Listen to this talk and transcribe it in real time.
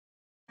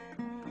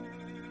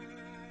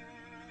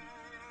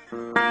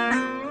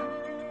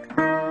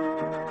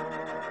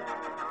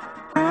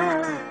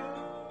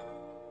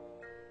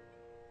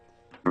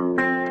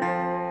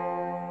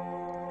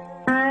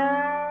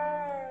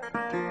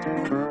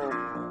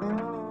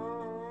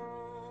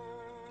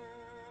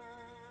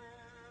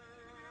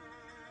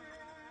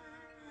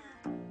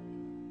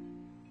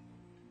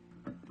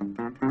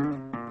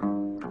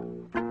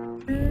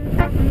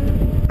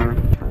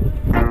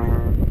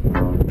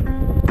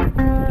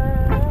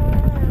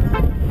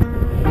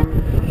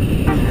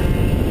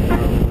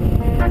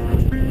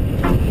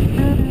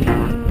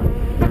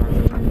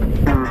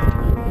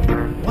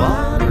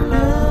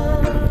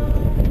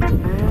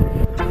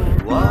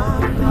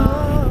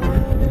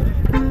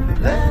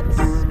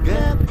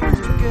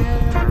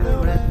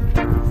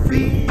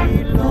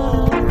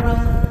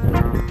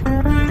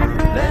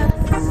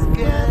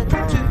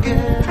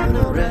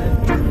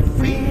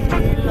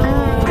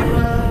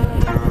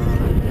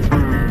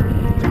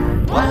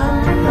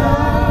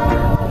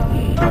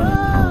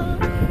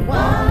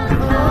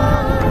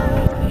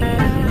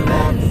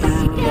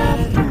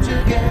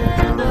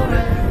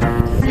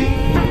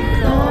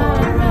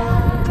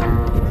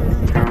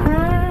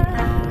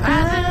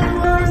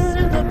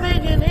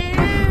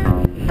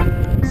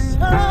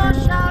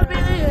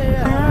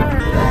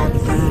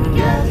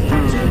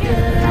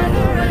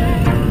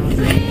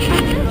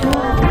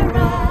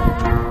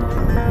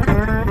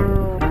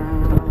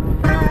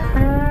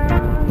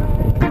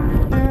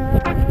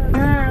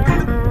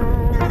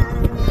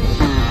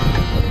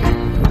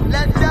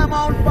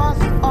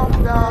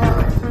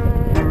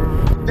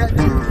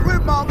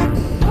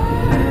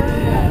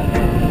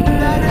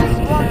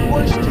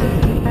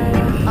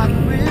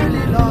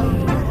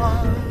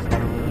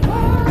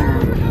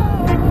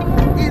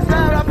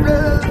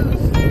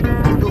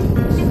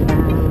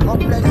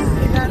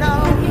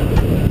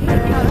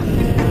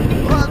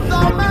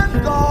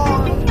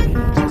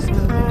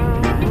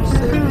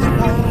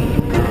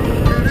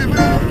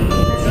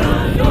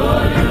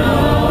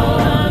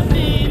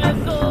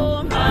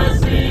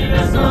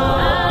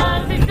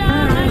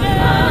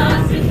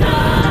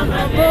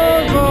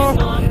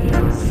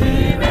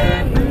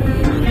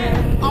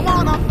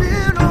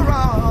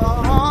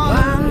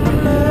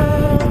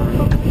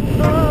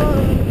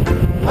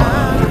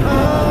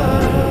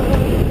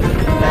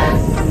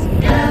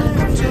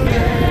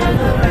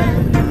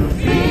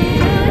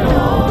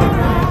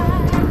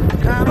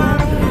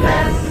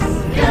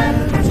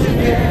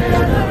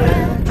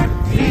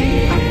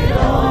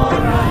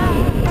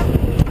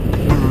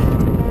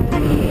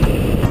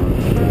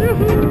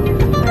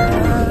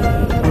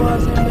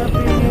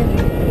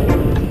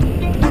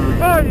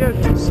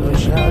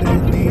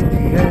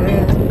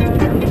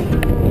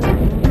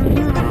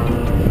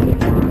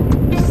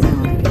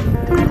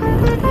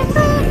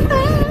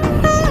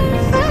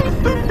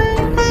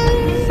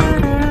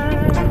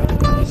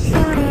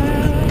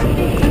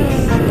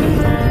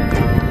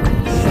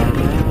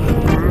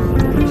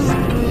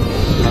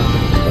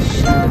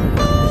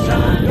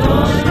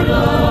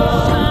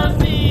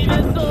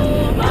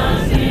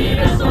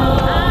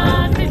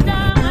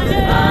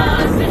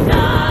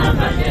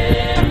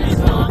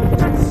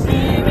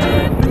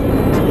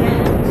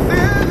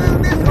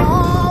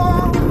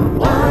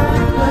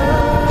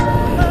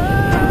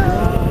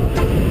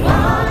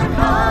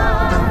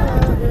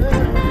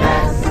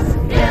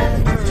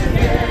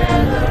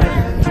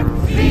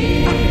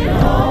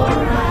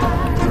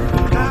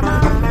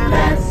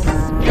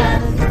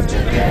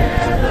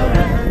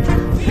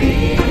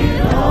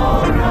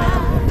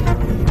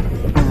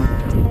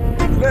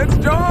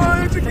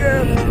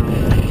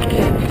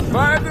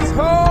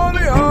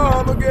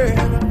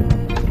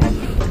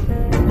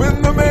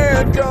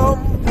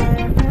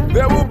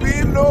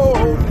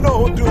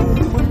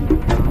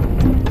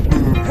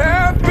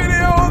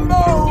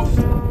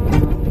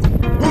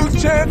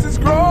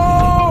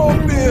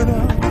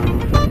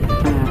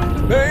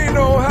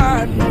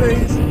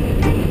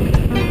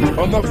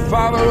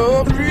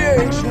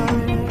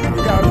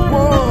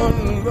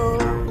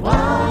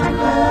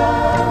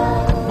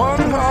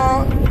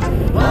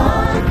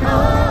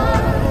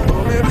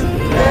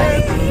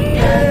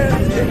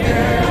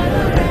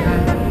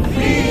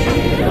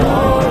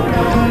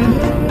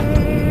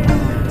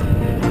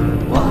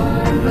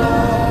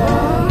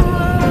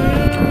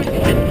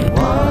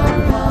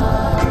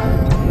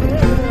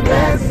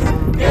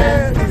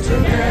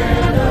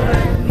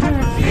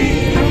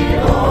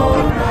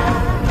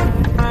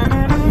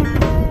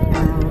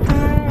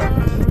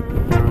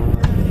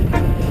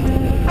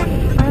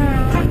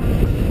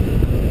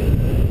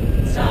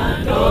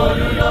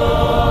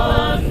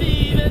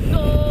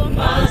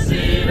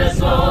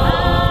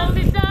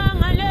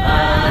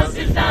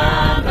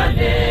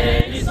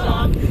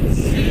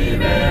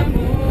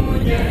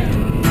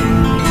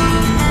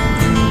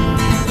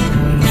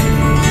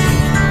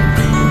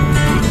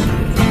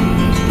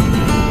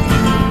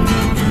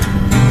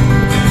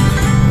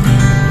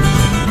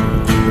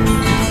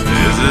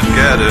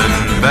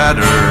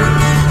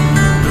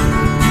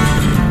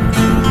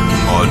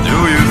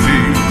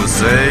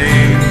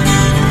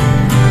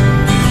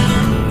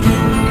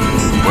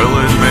Will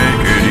it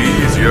make it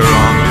easier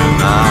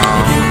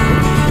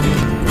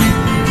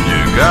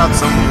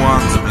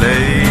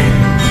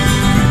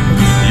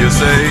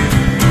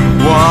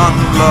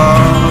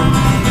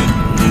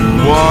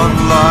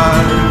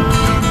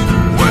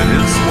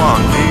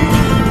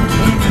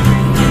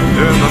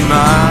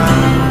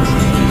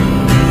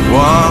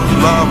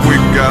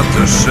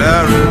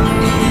share it.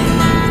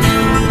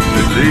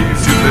 It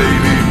leaves you,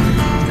 baby,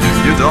 if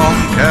you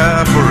don't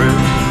care for it.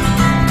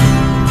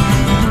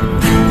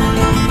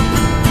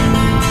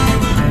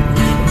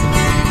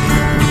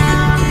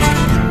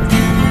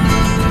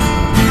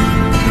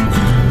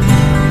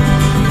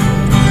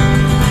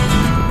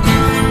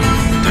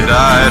 Did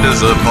I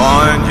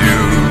disappoint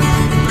you,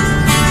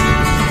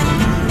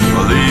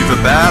 or leave a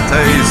bad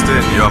taste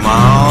in your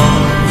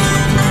mouth?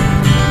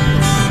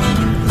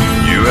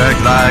 You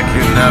act like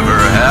you never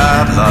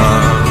had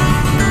love.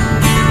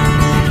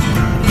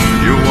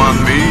 You want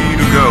me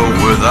to go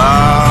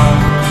without.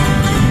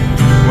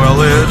 Well,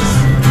 it's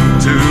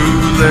too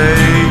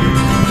late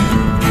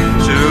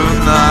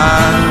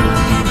tonight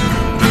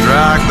to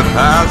drag the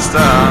past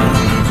down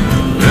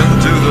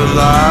into the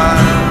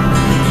light.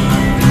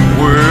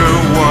 We're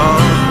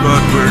one,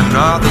 but we're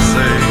not the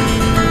same.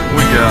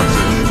 We got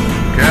to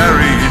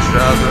carry each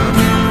other,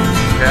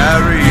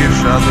 carry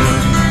each other.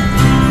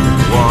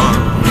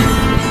 One.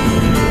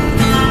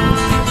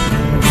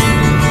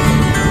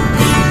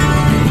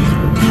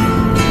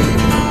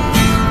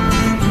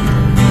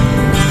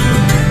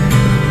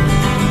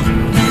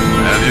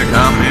 Have you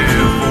come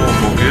here for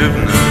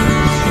forgiveness?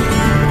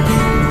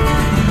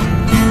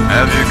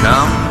 Have you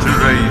come to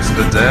raise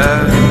the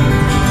dead?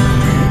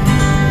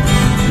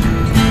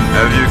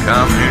 Have you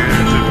come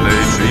here to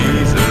play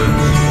Jesus?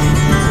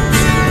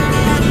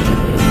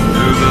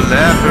 To the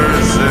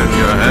lepers in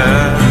your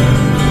head?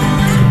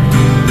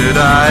 Did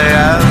I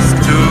ask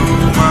too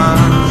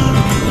much?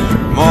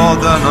 More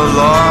than a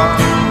lot?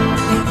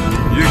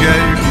 You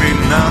gave me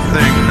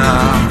nothing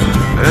now,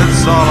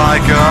 it's all I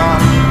got.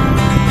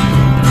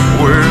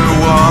 We're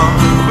one,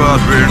 but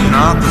we're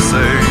not the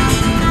same.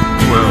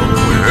 Well,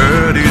 we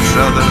hurt each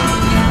other,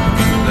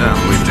 then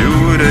we do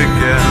it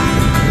again.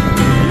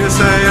 You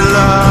say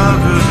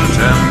love is a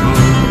temple,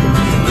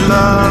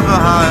 love a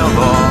higher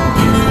law.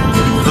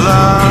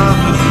 Love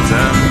is a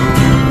temple,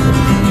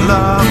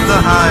 love the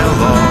higher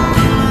law.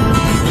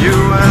 You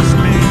ask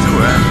me to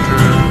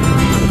enter,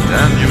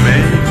 then you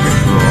make me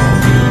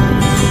crawl.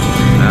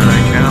 And I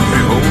can't be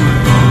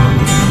holding on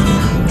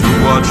to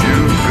what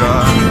you've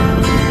got,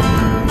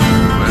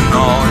 when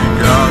all you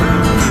got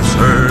is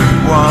hurt.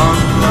 One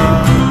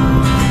love,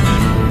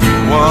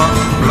 one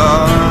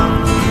blood,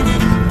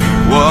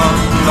 one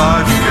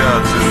life. You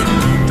got to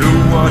do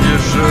what you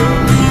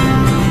should.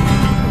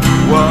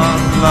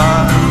 One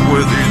life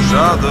with each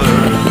other,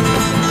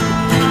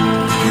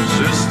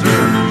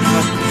 sisters,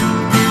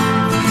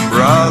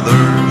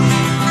 brothers.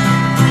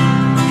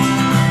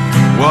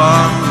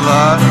 One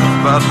life,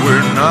 but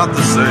we're not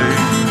the same.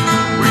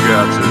 We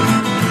got to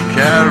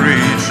carry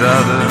each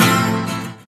other.